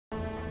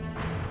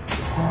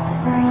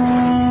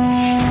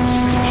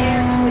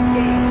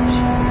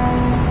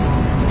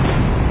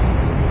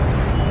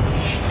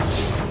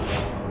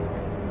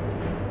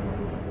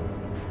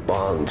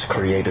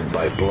created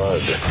by blood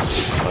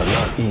are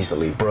not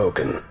easily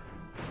broken.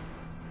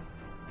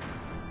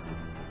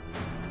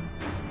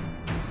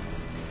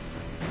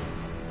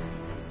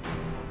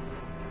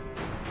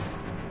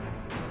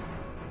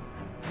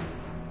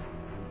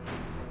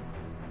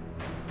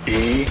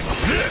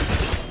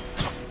 This!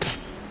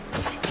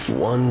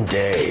 One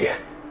day,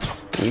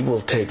 we will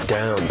take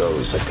down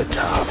those at the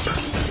top.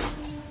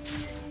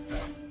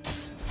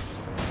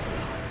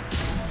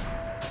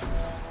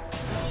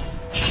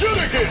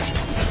 Shuriken!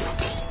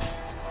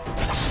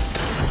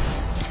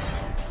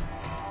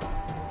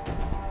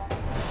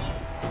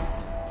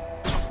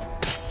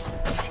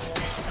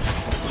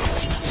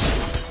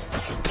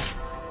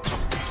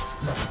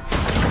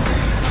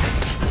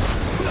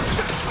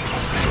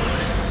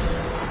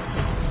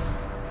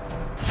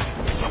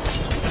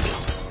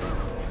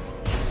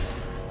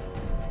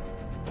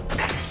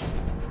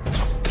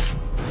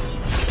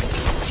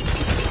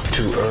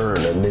 To earn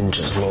a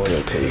ninja's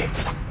loyalty,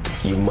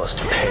 you must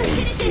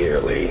pay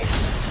dearly.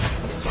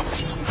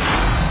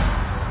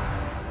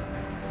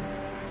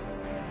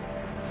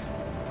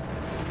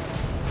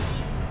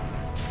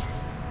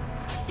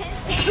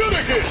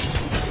 Shuriken!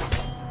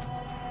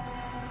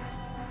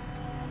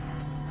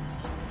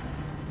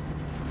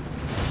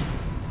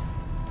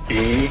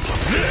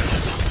 This!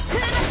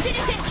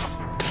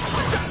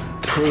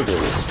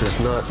 Prudence does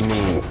not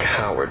mean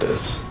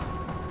cowardice.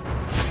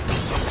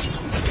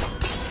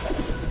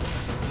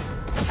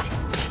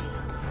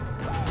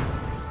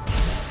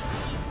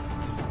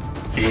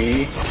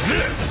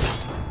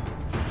 This!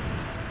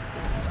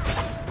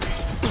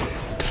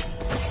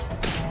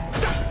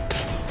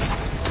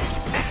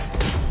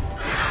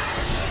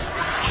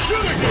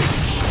 Shuriken!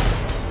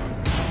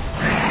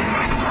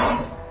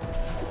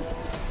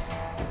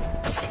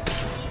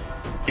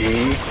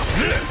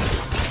 This!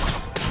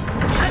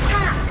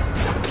 Attack!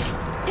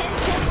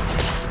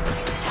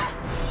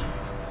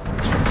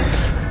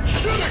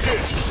 Shuriken!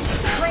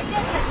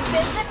 Greatness has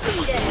been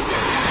defeated!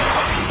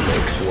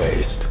 Makes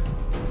waste.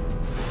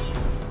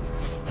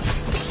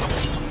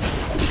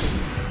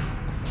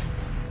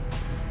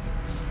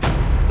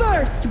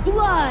 First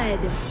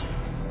blood!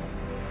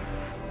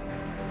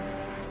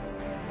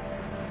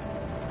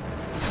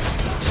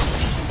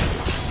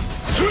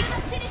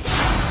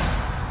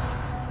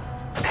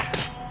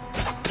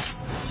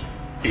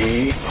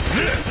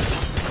 This!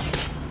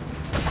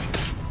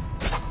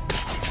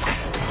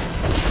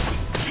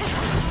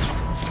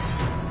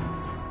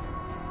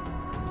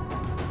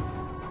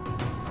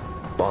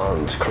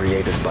 Bonds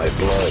created by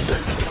blood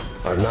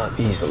are not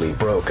easily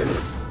broken.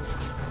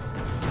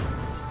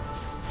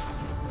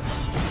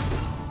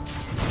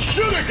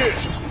 Shuriken!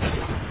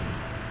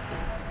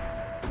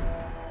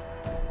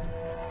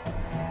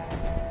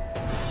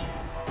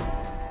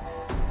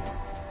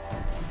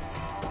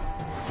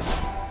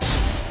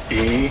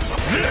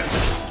 This!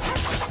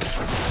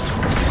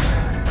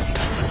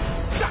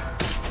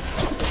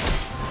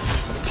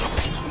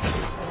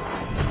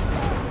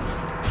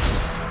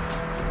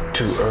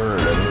 To earn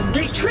a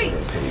ninja's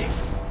loyalty,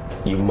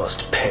 you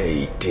must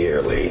pay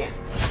dearly.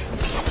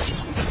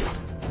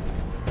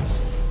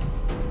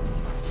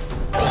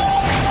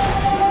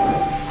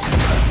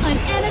 An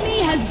enemy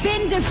has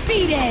been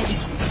defeated!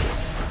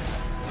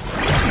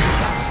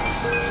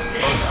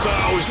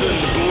 1,000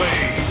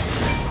 blades!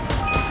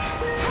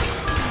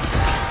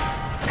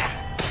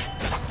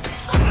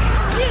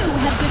 You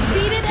have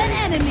defeated an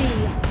enemy!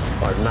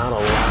 Are not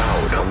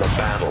allowed on the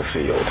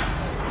battlefield.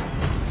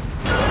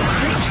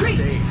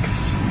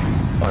 Mistakes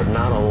are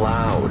not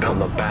allowed on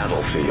the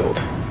battlefield.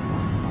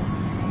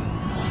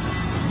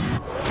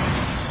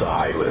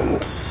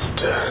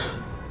 Silenced.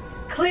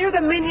 Clear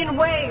the minion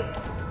wave!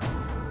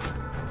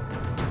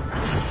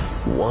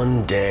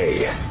 One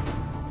day,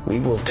 we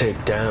will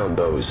take down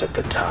those at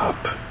the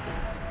top.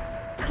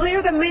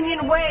 Clear the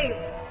minion wave!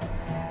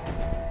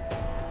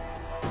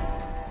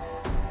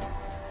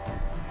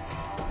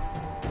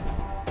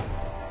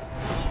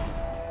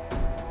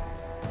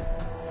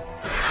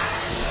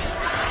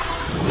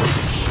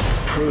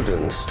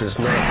 Prudence does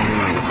not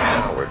mean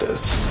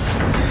cowardice.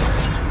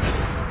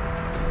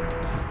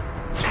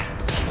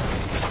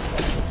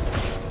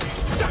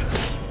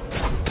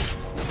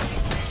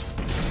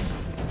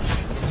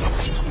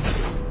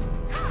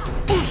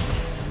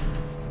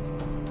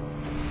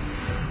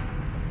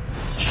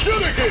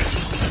 Shuriken!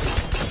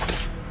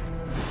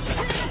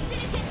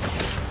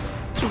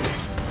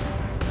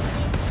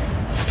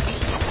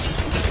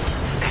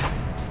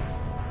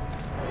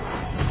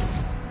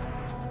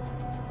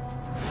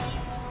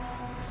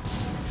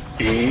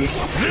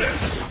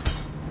 This!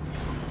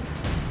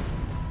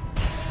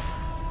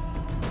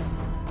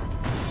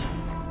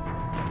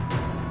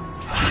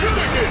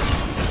 Shuriken!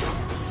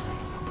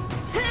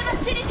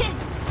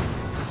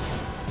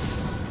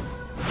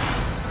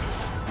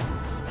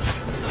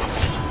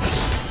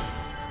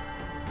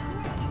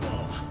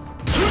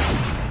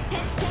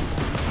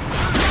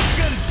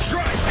 Dragon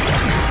strike!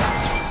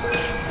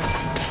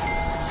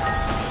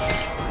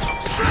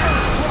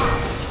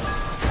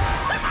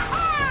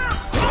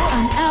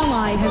 An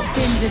ally has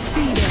been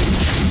defeated.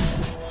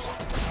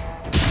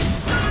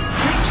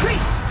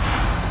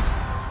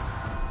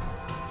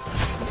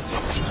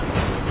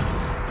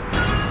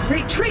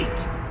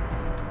 Retreat!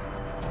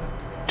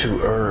 To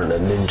earn a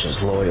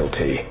ninja's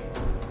loyalty,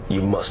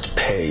 you must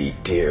pay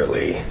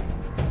dearly.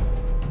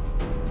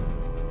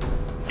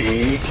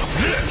 Eat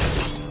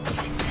this!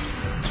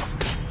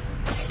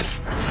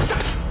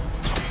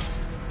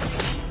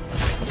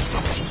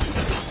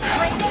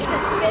 Greatness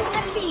has been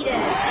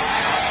defeated.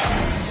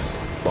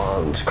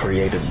 Bonds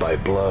created by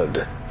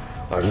blood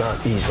are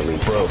not easily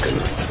broken.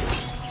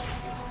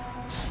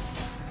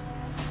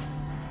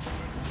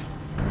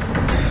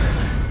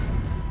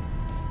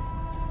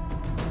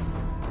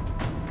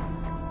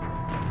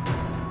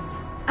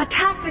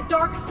 Attack the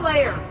Dark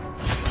Slayer!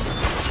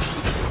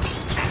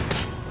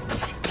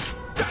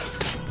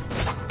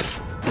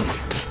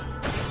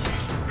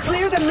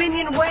 Clear the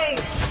minion wave!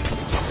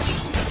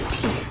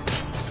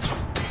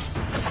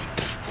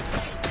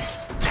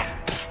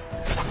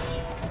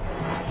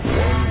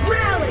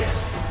 Rally!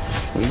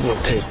 We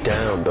will take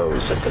down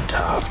those at the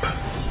top.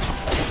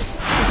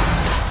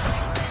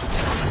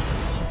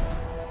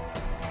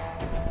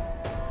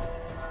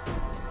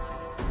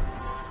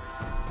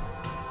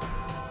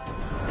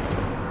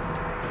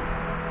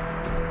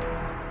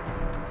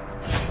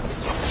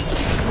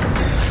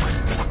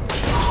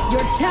 Your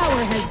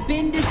tower has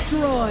been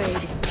destroyed.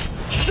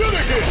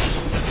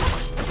 Shuriken!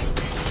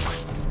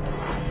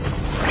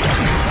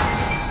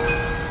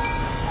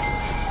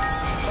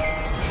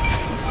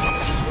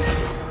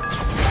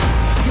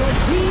 Your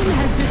team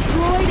has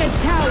destroyed a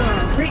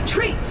tower.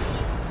 Retreat!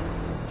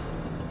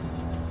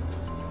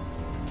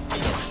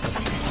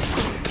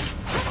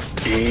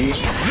 Eat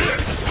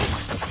this!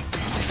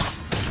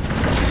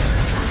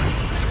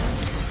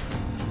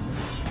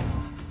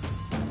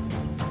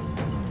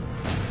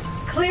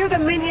 Clear the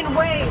minion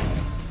wave!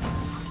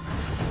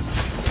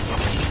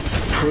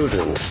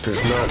 Prudence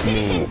does not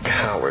mean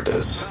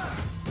cowardice.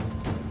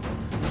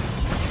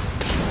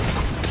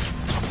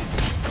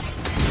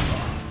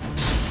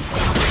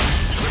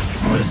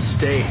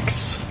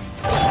 Mistakes.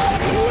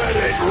 Let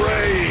it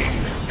rain!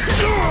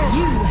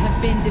 You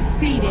have been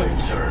defeated.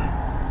 Turn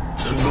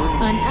to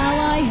An me.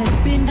 ally has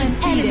been defeated.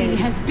 An enemy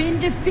has been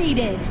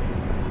defeated.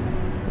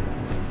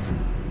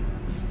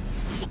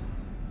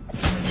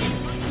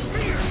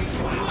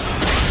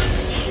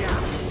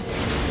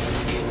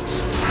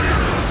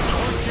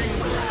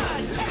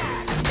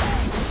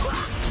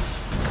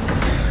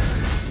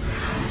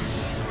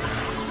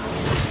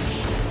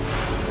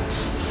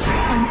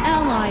 An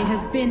ally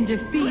has been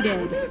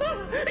defeated.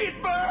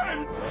 It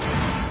burns!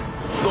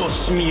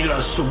 2000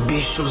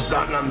 subisho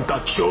zanam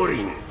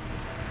tachorin.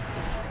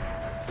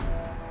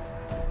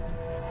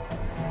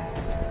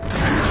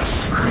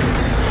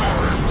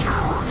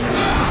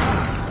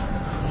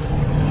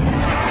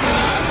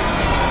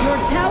 Your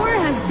tower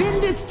has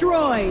been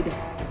destroyed.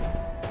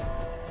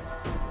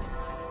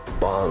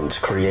 Bonds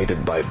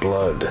created by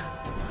blood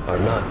are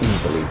not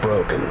easily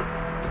broken.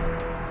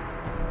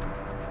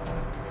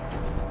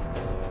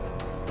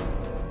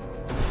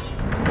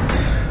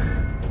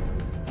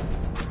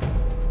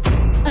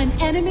 An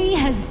enemy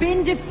has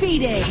been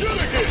defeated.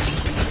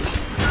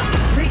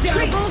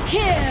 Retreat! Double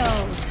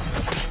kill.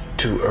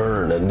 To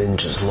earn a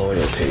ninja's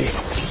loyalty,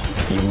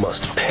 you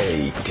must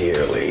pay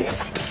dearly.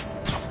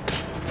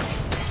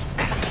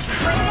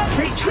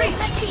 Retreat!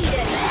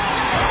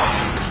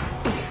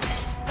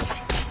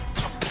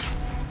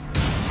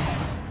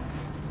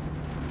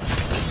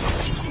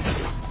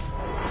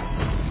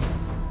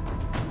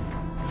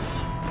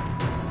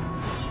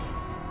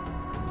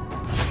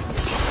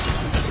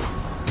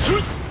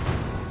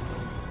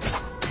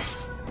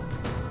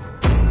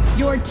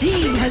 Your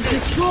team has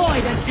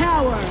destroyed a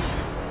tower.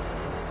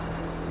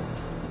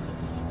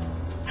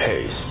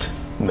 Haste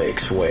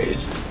makes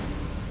waste.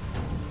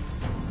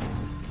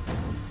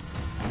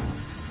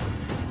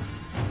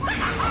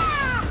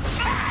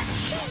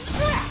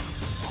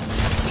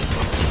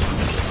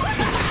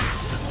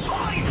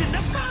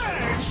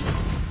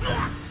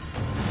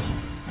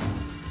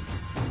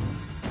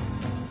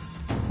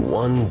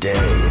 One day,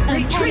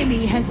 An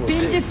enemy has we'll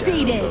been take down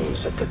defeated.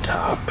 those at the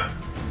top.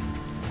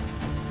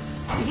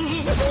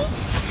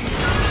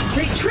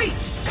 Retreat!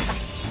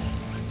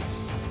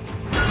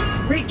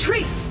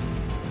 Retreat!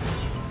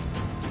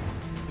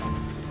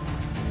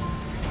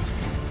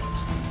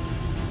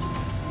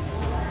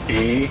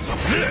 Eat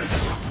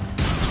this!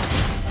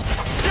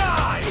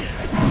 Die!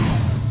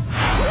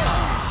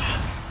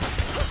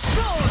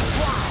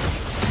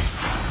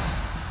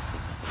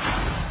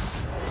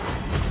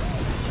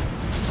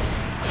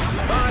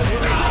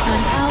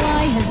 An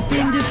ally has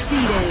been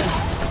defeated.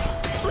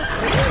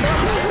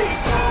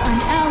 An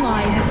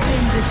ally has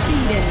been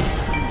defeated.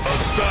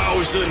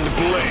 1,000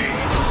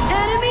 blades!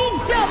 Enemy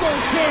double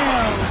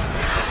kill.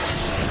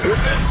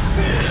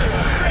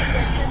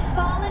 Greatness has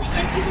fallen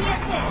into the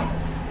abyss.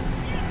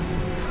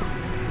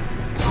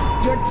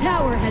 Your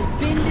tower has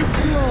been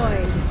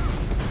destroyed.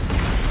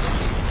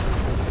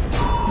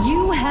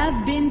 You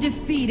have been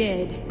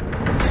defeated.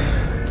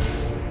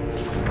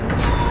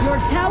 Your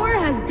tower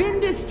has been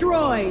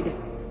destroyed.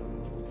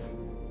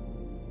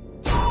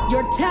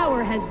 Your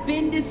tower has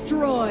been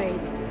destroyed.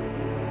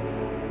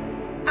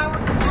 Our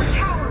core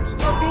towers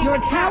are being being Your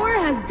attacked. tower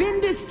has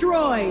been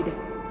destroyed.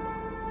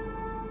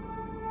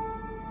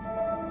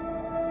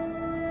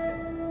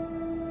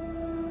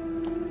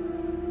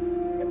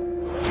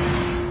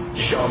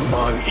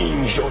 Jaman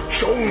injo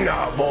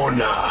chonga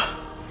vona.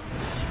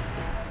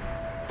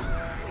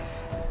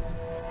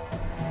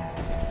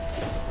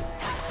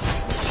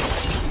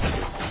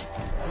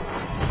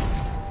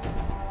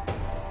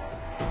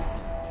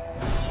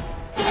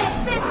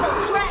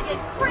 Abyssal Dragon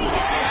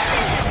Kratos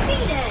has been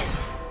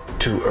defeated!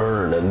 To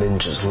earn a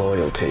ninja's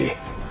loyalty,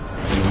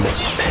 you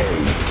must pay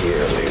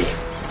dearly.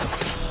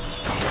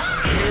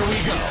 Here we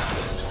go.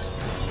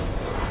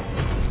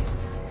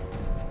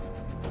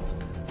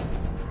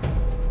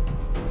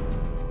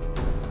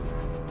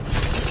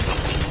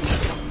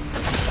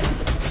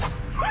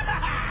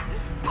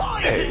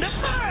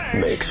 Haste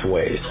makes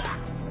waste.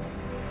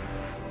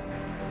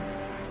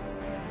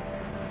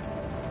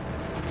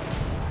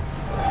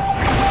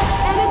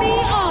 Enemy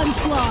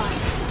onslaught.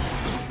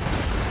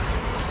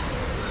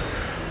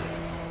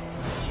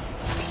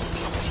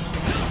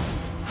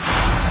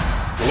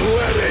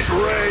 Let it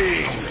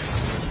rain!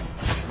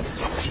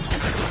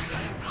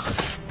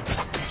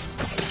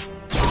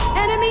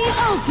 Enemy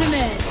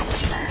ultimate.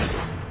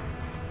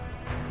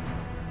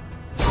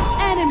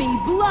 Enemy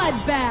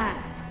bloodbath.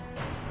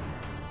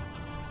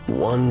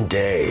 One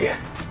day,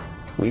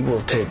 we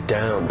will take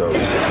down The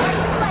those Dark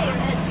Slayer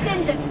has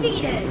been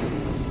defeated!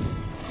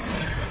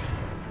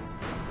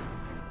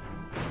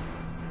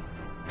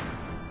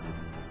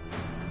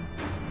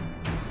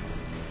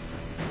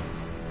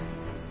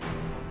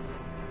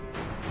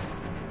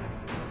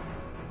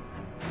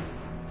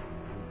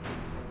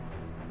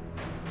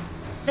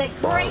 The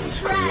Great bonds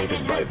Dragon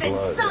created by has been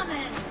blood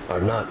summoned!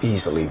 are not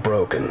easily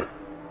broken.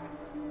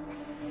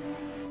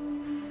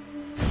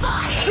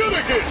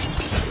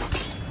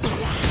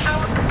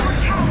 Our core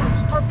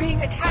towers are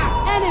being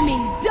attacked. Enemy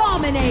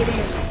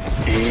dominated.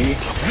 Eat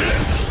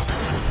this!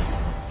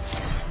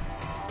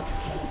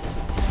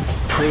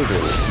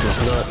 Prudence does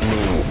not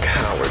mean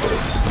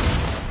cowardice.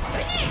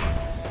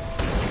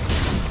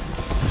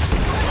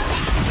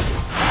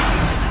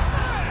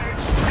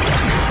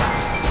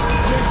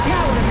 Your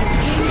tower has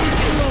been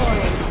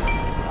destroyed.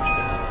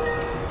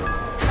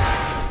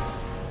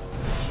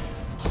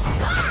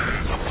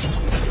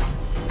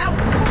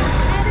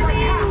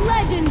 Enemy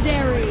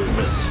legendary.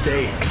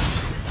 Mistakes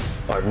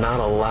are not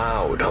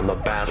allowed on the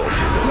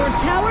battlefield. Your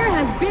tower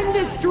has been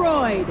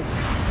destroyed.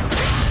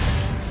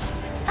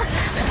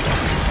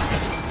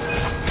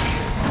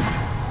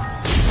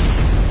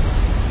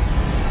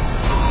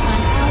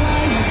 An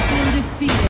ally has been defeated.